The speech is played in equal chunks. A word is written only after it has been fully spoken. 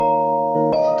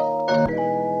Smoke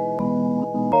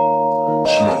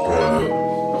on it.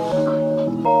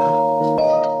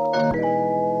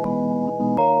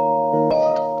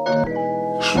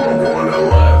 Smoke on that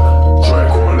light,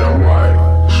 drink on that white.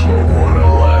 Smoke on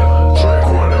that light, drink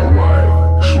on that white.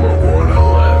 Smoke on that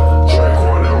light, drink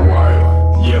on that white.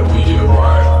 Yeah, we get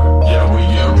right. Yeah, we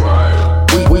get right.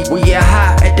 We get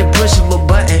hot at the push of a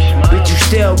button. Bitch, you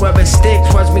still rubbing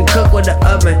sticks, watch me cook with the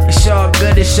oven. It's all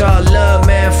good, it's all love,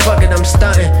 man. Fuck it, I'm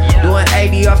stunting. Doing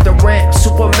 80 off the rent,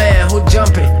 Superman, who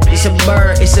jumping? It's a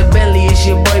bird, it's a Bentley, it's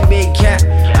your boy Big Cat.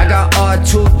 I got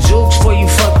R2 jukes for you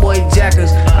fuckboy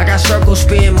jackers. I got circle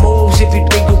spin moves if you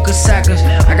think you could sack us.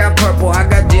 I got purple, I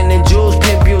got gin and juice,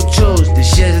 pimp you choose.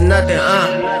 This shit's nothing,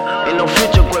 ain't no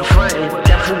future, quit frontin'.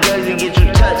 That fugazi get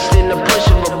you touched in the push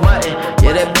of a button.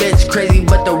 Yeah, that bitch crazy,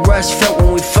 but the rush felt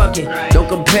when we fucking. Don't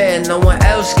compare, no one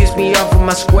else gets me off of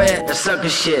my square. The sucker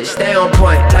shit, stay on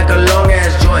point, like a long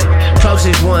ass joint.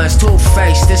 Closest ones,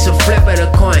 two-faced, this a flip of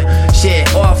the coin. Shit,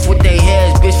 off with they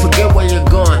heads, bitch, forget where you're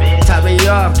going. Top me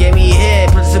off, gave me head,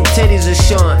 put some titties a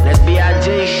showing. That's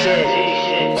B.I.G. shit.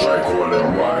 Drink on that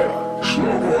white,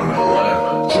 smoke on that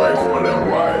light. Drink on that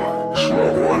white,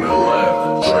 smoke on that light.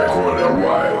 Drink on that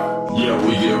white. Yeah,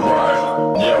 we get right.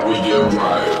 Yeah, we get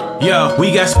right. Yo,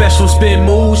 we got special spin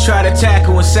moves, try to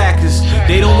tackle and sack us.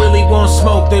 They don't really want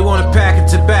smoke, they want a pack of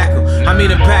tobacco. I mean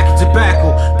a pack of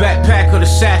tobacco, backpack or the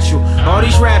satchel. All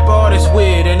these rap artists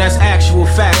weird, and that's actual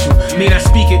factual. Mean I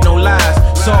speak it, no lies,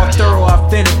 it's all thorough,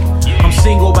 authentic. I'm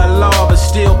single by law, but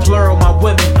still plural my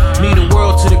women. Mean the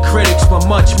world to the critics, but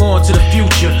much more to the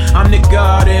future. I'm the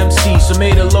god MC, so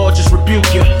may the Lord just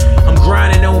rebuke you. I'm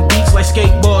grinding on beats like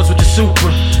skateboards with the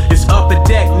Supra.